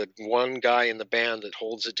sequence is the one guy in the band that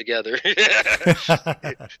holds it together,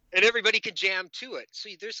 and everybody can jam to it. So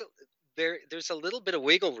there's a little bit of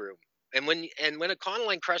wiggle room. And when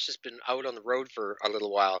Econoline Crush has been out on the road for a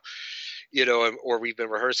little while, or we've been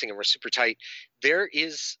rehearsing and we're super tight, there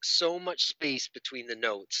is so much space between the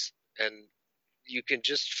notes, and you can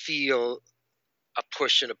just feel a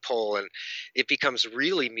push and a pull, and it becomes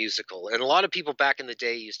really musical. And a lot of people back in the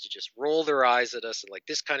day used to just roll their eyes at us and like,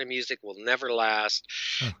 this kind of music will never last.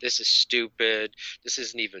 This is stupid. This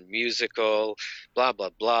isn't even musical, blah, blah,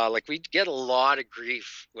 blah. Like, we get a lot of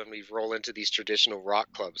grief when we roll into these traditional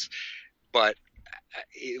rock clubs, but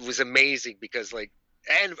it was amazing because, like,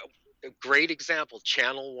 and a great example,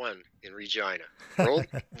 Channel One in Regina,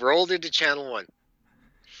 rolled into Channel One.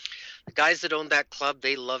 The guys that owned that club,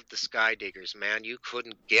 they loved the Sky Diggers, man. You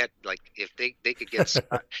couldn't get, like, if they could get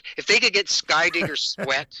Sky Digger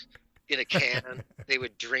Sweat in a can, they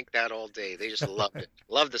would drink that all day. They just loved it.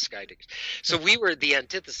 Loved the Sky Diggers. So we were the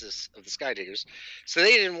antithesis of the Sky Diggers. So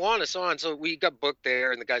they didn't want us on. So we got booked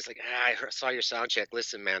there, and the guy's like, I saw your sound check.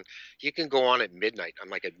 Listen, man, you can go on at midnight. I'm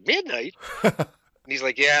like, at midnight? And he's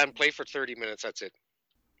like, yeah, and play for 30 minutes. That's it.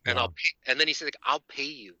 And Wow. I'll pay. And then he said, like, I'll pay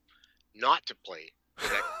you not to play.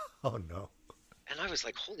 Oh no. And I was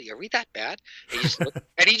like, holy, are we that bad?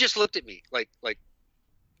 And he just looked at me like,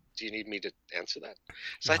 do you need me to answer that?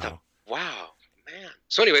 So Wow. I thought, wow, man.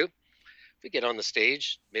 So anyway, we get on the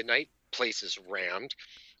stage, midnight, place is rammed.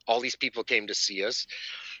 All these people came to see us.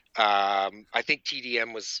 I think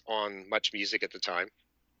TDM was on Much Music at the time.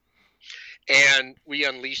 And we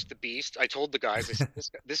unleashed the beast. I told the guys, I said,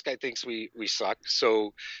 this guy thinks we suck.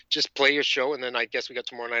 So just play your show, and then I guess we got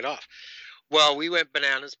tomorrow night off. Well, we went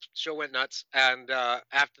bananas. Show went nuts. And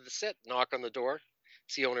after the set, knock on the door.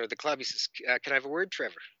 It's the owner of the club. He says, can I have a word,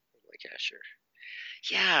 Trevor? I'm like, yeah, sure.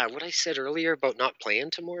 Yeah, what I said earlier about not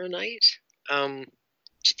playing tomorrow night, do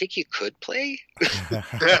you think you could play?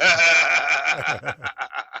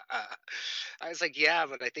 I was like, yeah,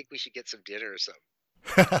 but I think we should get some dinner or something.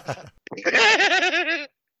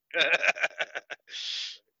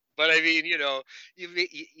 But I mean, you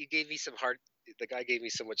gave me some hard. The guy gave me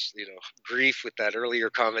so much, grief with that earlier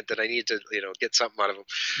comment that I need to, get something out of him.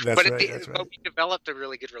 That's But right. but we developed a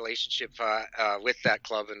really good relationship with that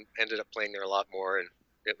club and ended up playing there a lot more, and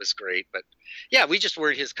it was great. But yeah, we just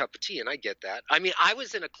weren't his cup of tea, and I get that. I mean, I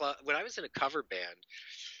was in a club when I was in a cover band,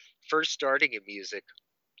 first starting in music.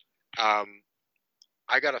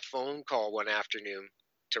 I got a phone call one afternoon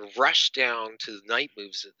to rush down to the night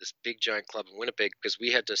moves at this big giant club in Winnipeg because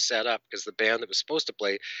we had to set up because the band that was supposed to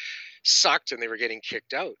play sucked and they were getting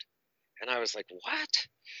kicked out. And I was like, what?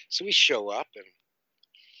 So we show up and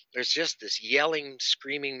there's just this yelling,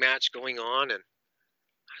 screaming match going on. And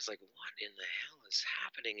I was like, what in the hell is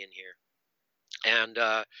happening in here? And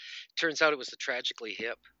turns out it was the Tragically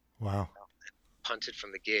Hip. Wow. Punted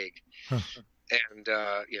from the gig. Huh. And,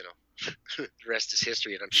 the rest is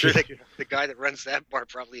history. And I'm sure the guy that runs that bar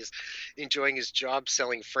probably is enjoying his job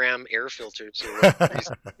selling Fram air filters.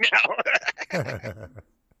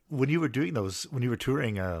 When you were doing those, when you were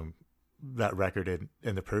touring that record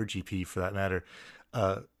and the Purge EP for that matter,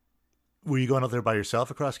 were you going out there by yourself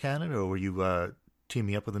across Canada, or were you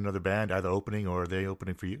teaming up with another band, either opening or they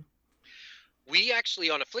opening for you? We actually,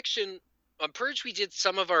 on Affliction, on Purge, we did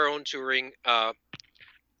some of our own touring,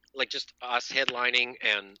 like just us headlining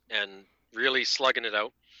and really slugging it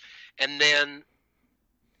out. And then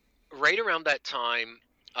right around that time,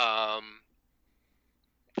 the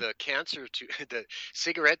the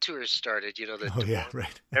cigarette tours started,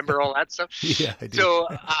 Right. Remember all that stuff? Yeah, I do. So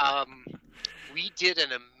we did an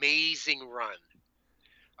amazing run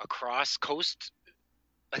across coast.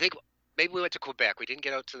 I think maybe we went to Quebec. We didn't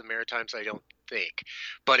get out to the Maritimes, I don't think.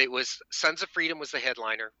 But it was Sons of Freedom was the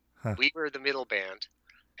headliner. Huh. We were the middle band.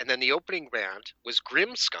 And then the opening band was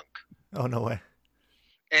Grimskunk. Oh, no way.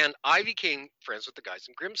 And I became friends with the guys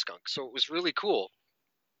in Grimskunk. So it was really cool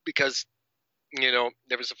because, there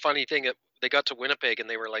was a funny thing that they got to Winnipeg and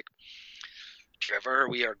they were like, Trevor,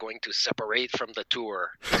 we are going to separate from the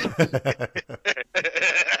tour.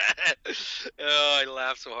 Oh, I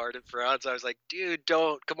laughed so hard at Franz. I was like, dude,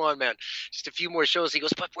 don't. Come on, man. Just a few more shows. He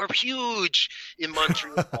goes, but we're huge in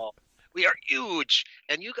Montreal. We are huge.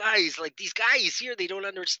 And you guys, like these guys here, they don't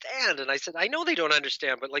understand. And I said, I know they don't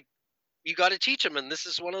understand, but like, you got to teach them. And this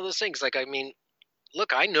is one of those things. Like, I mean,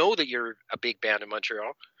 look, I know that you're a big band in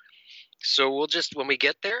Montreal. So we'll just, when we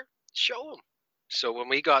get there, show them. So when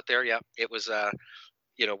we got there, it was,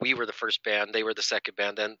 we were the first band. They were the second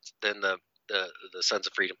band. Then the Sons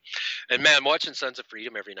of Freedom. And man, watching Sons of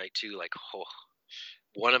Freedom every night too, like,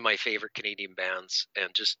 one of my favorite Canadian bands.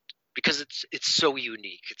 And just, because it's so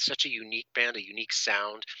unique. It's such a unique band, a unique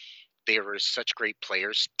sound. They were such great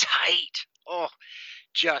players. Tight. Oh,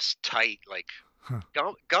 just tight. Like,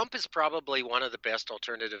 Gump is probably one of the best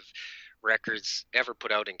alternative records ever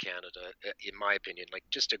put out in Canada, in my opinion. Like,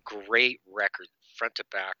 just a great record, front to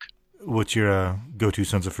back. What's your go-to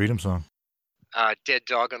Sons of Freedom song? Dead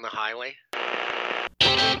Dog on the Highway.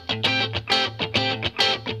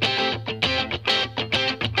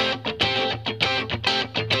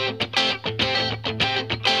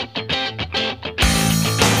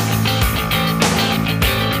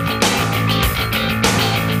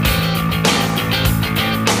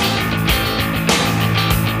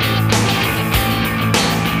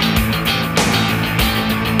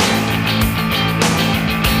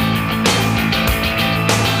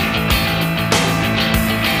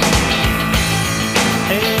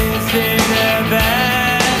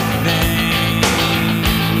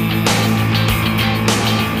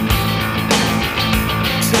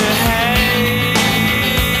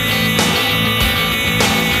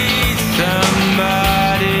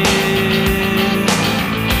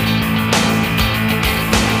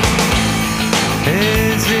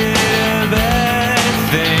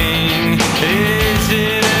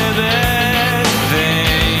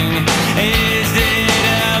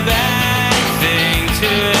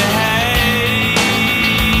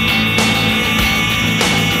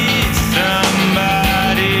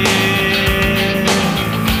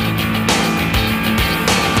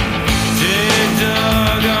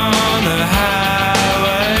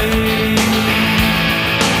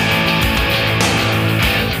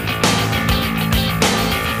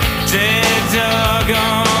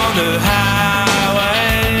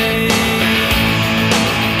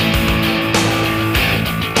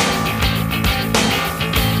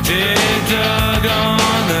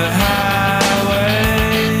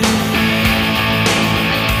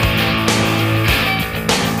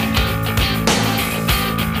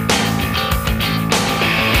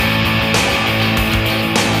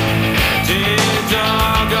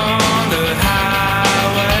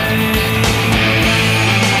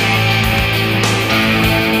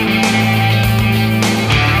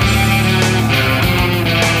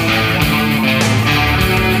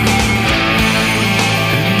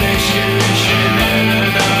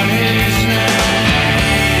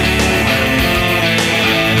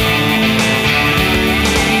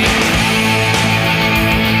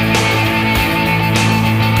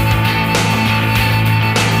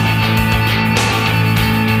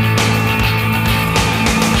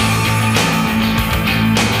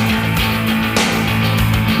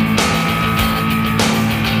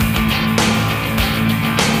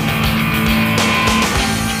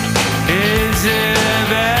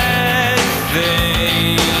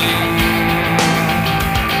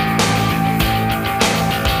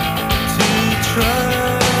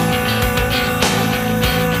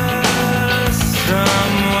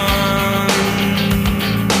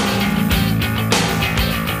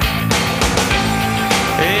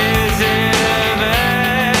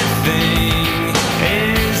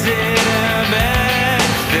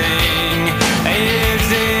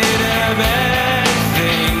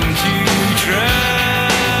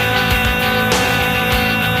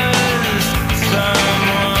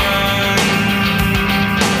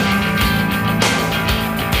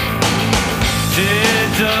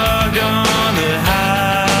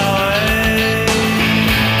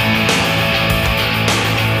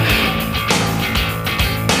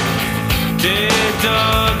 Dead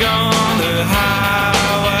dog on the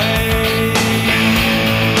highway.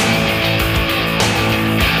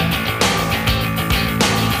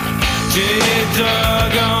 Dead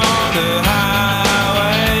dog on the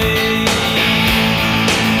highway.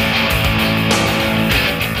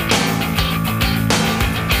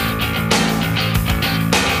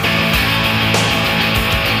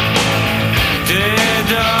 Dead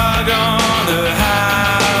dog on the highway.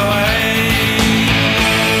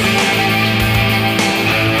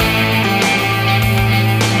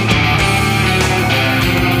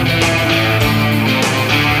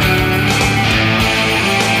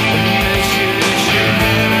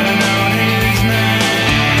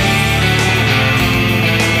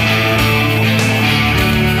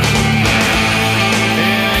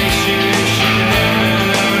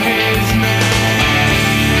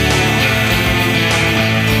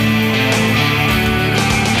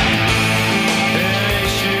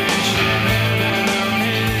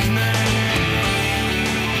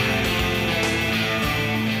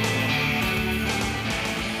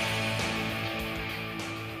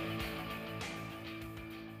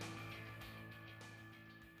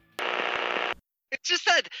 It's just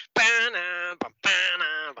that.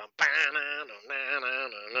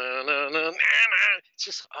 It's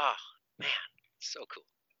just, oh man, so cool.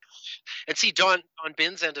 And see, Don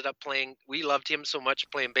Binns ended up playing. We loved him so much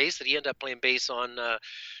playing bass that he ended up playing bass on The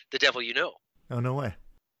Devil You Know. Oh, no way.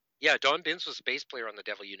 Yeah, Don Binns was a bass player on The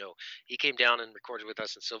Devil You Know. He came down and recorded with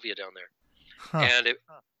us and Sylvia down there. Huh. And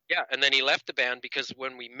and then he left the band because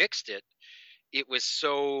when we mixed it, it was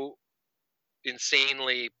so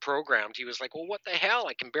insanely programmed. He was like, well, what the hell?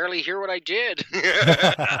 I can barely hear what I did.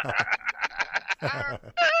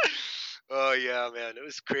 Oh yeah, man, it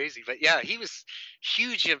was crazy. But yeah, he was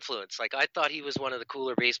huge influence. Like, I thought he was one of the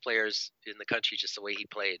cooler bass players in the country, just the way he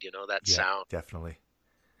played, that Yeah, sound. definitely.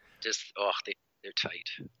 Just, they're tight.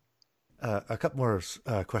 A couple more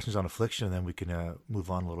questions on Affliction, and then we can move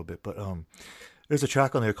on a little bit. But there's a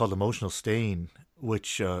track on there called Emotional Stain,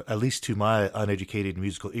 which, at least to my uneducated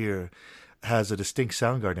musical ear, has a distinct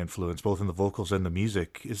Soundgarden influence, both in the vocals and the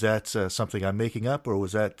music. Is that something I'm making up, or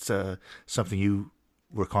was that something you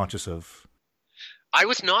were conscious of? I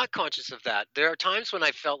was not conscious of that. There are times when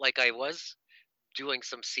I felt like I was doing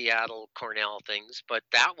some Seattle Cornell things, but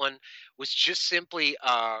that one was just simply,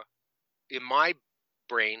 in my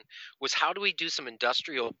brain, was how do we do some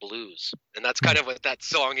industrial blues? And that's kind of what that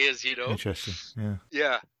song is, Interesting. Yeah.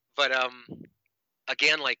 Yeah. But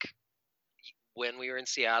again, like, when we were in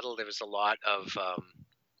Seattle, there was a lot of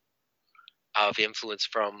influence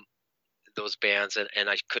from those bands, and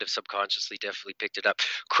I could have subconsciously definitely picked it up.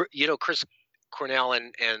 Chris Cornell,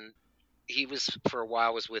 and he was, for a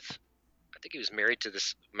while, was with, I think he was married to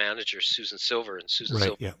this manager, Susan Silver, and Susan Right,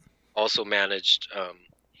 Silver yeah. also managed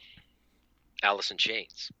Alice in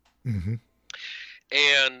Chains. Mm-hmm.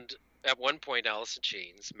 And at one point, Alice in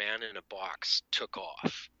Chains, Man in a Box, took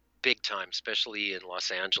off big time, especially in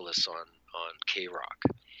Los Angeles on K-Rock.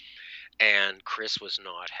 And Chris was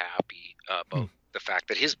not happy about the fact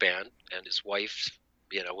that his band and his wife,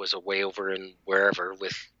 was away over in wherever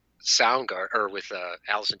with Soundgarden, or with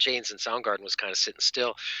Alice in Chains, and Soundgarden was kind of sitting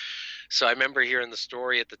still. So I remember hearing the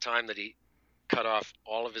story at the time that he cut off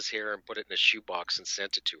all of his hair and put it in a shoebox and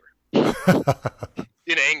sent it to her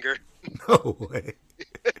in anger. No way.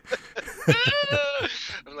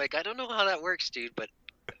 I'm like, I don't know how that works, dude, but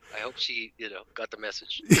I hope she, got the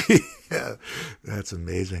message. Yeah, that's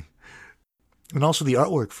amazing. And also the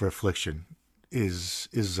artwork for Affliction is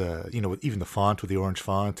even the font with the orange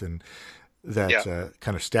font and that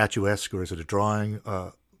kind of statuesque, or is it a drawing?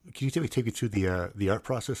 Can you take me through the art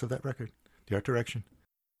process of that record, the art direction?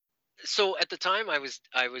 So at the time, I was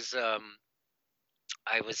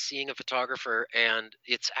seeing a photographer, and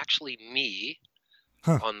it's actually me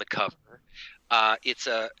on the cover. It's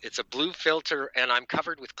a blue filter, and I'm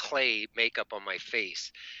covered with clay makeup on my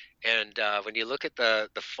face. And when you look at the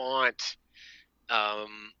font,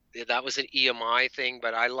 that was an EMI thing,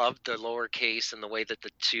 but I loved the lowercase and the way that the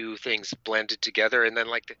two things blended together. And then,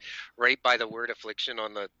 like, right by the word Affliction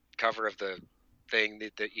on the cover of the thing,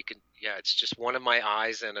 that you can, it's just one of my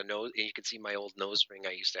eyes and a nose, and you can see my old nose ring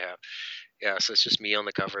I used to have. Yeah, so it's just me on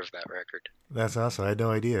the cover of that record. That's awesome. I had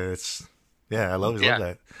no idea. I love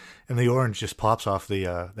that. And the orange just pops off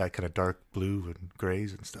the that kind of dark blue and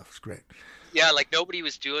grays and stuff. It's great. Yeah, like nobody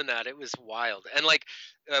was doing that. It was wild. And like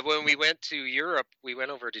when we went to Europe, we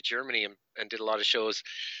went over to Germany and did a lot of shows.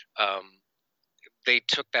 They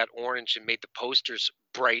took that orange and made the posters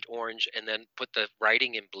bright orange and then put the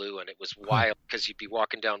writing in blue. And it was wild because you'd be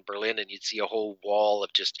walking down Berlin and you'd see a whole wall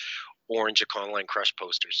of just orange Econoline Crush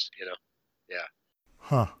posters, Yeah.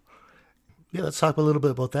 Huh. Yeah, let's talk a little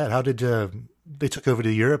bit about that. How did they took over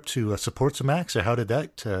to Europe to support some acts, or how did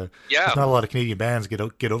that? Yeah. There's not a lot of Canadian bands get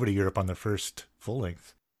over to Europe on their first full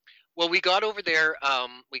length. Well, we got over there.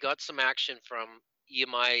 We got some action from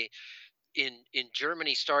EMI in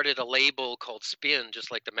Germany. Started a label called Spin,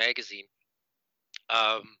 just like the magazine,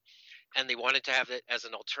 and they wanted to have it as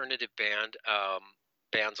an alternative band,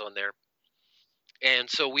 bands on there. And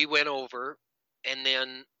so we went over, and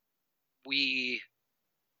then we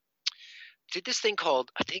did this thing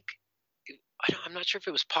called, I'm not sure if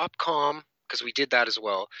it was Popcom, because we did that as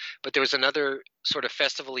well. But there was another sort of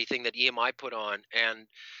festival-y thing that EMI put on, and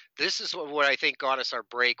this is what I think got us our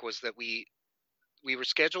break, was that we were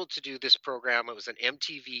scheduled to do this program. It was an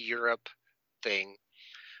MTV Europe thing.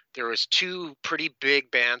 There was two pretty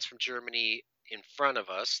big bands from Germany in front of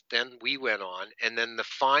us. Then we went on, and then the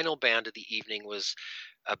final band of the evening was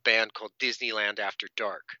a band called Disneyland After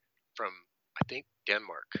Dark from, I think,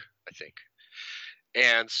 Denmark,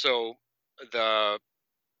 And so it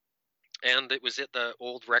was at the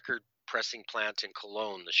old record pressing plant in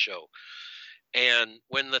Cologne, the show. And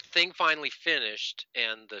when the thing finally finished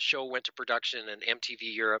and the show went to production and MTV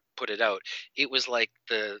Europe put it out, it was like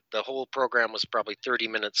the whole program was probably 30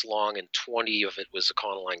 minutes long, and 20 of it was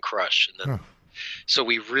Econoline Crush. And then, So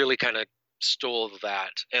we really kind of stole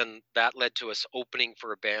that, and that led to us opening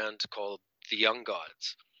for a band called the Young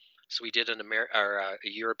Gods. So we did a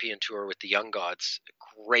European tour with the Young Gods, a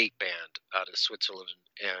great band out of Switzerland,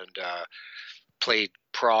 and played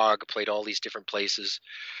Prague, played all these different places.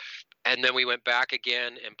 And then we went back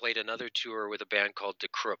again and played another tour with a band called The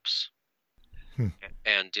Krups,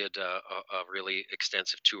 and did a really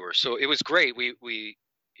extensive tour. So it was great. We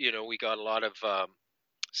got a lot of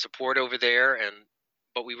support over there,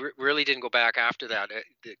 but we really didn't go back after that.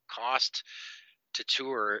 The cost to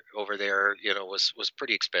tour over there, was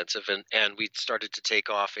pretty expensive, and we started to take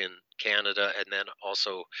off in Canada, and then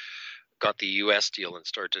also got the U.S. deal and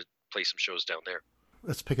started to play some shows down there.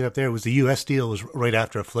 Let's pick it up there. Was the U.S. deal was right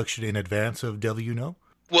after Affliction, in advance of Devil You Know?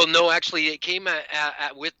 Well, no, actually, it came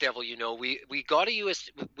with Devil You Know. We got a U.S.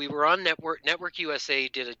 We were on Network USA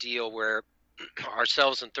did a deal where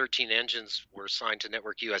ourselves and 13 Engines were signed to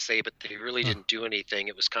Network USA, but they really didn't do anything.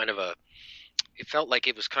 It was kind of it felt like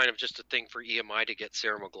it was kind of just a thing for EMI to get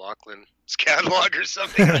Sarah McLachlan's catalog or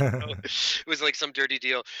something. I don't know. It was like some dirty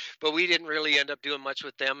deal, but we didn't really end up doing much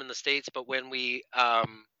with them in the States. But when we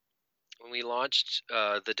launched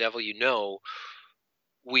The Devil You Know,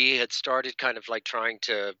 we had started kind of like trying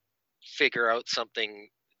to figure out something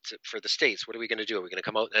for the States. What are we going to do? Are we going to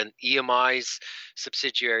come out? And EMI's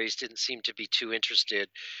subsidiaries didn't seem to be too interested.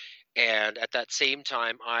 And at that same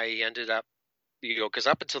time, I ended up, because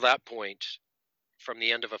up until that point, from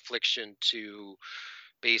the end of Affliction to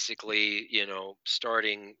basically,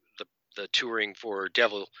 starting the touring for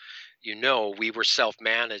Devil You Know, we were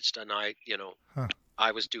self-managed, and I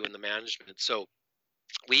was doing the management. So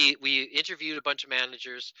we interviewed a bunch of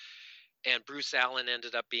managers, and Bruce Allen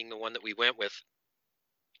ended up being the one that we went with.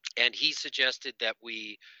 And he suggested that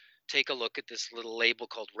we take a look at this little label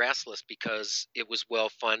called Restless, because it was well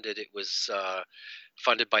funded. It was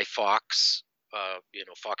funded by Fox,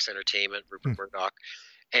 Fox Entertainment, Rupert Murdoch,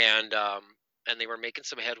 and they were making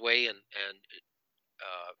some headway, and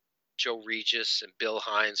Joe Regis and Bill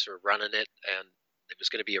Hines were running it, and it was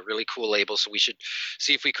going to be a really cool label, so we should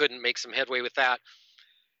see if we couldn't make some headway with that.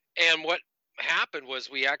 And what happened was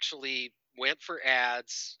we actually went for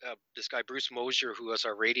ads. This guy, Bruce Mosier, who was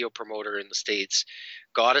our radio promoter in the States,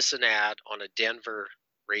 got us an ad on a Denver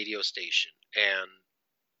radio station. And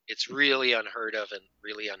it's really unheard of and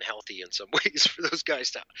really unhealthy in some ways for those guys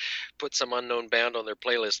to put some unknown band on their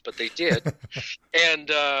playlist, but they did. And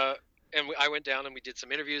I went down and we did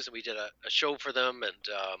some interviews, and we did a show for them. And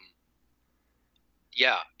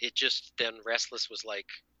it just, then Restless was like,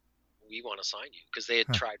 we want to sign you, because they had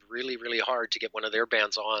tried really, really hard to get one of their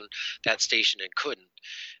bands on that station and couldn't,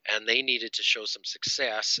 and they needed to show some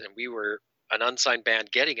success, and we were an unsigned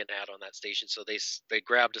band getting an ad on that station. So they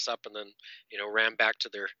grabbed us up and then, ran back to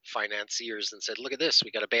their financiers and said, look at this,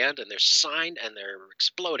 we got a band and they're signed and they're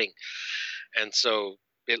exploding. And so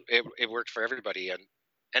it worked for everybody.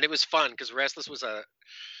 And it was fun, because Restless was a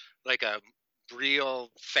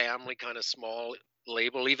real family kind of small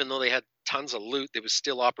label. Even though they had tons of loot, they was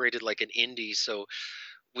still operated like an indie. So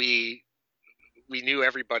we knew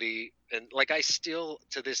everybody, and like I still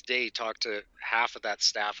to this day talk to half of that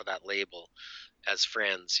staff of that label as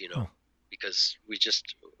friends, because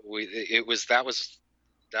that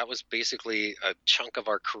was basically a chunk of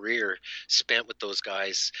our career spent with those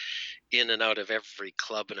guys, in and out of every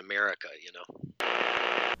club in America.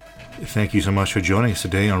 Thank you so much for joining us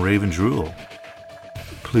today on Raven Drool.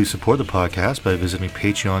 Please support the podcast by visiting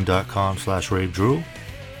patreon.com/ravedrool.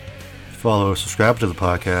 Follow or subscribe to the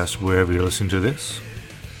podcast wherever you're listening to this.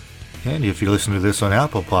 And if you're listening to this on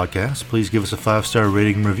Apple Podcasts, please give us a 5-star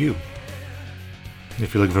rating and review.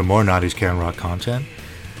 If you're looking for more 90s Can Rock content,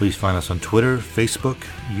 please find us on Twitter, Facebook,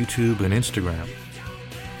 YouTube, and Instagram.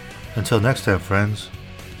 Until next time, friends,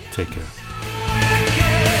 take care.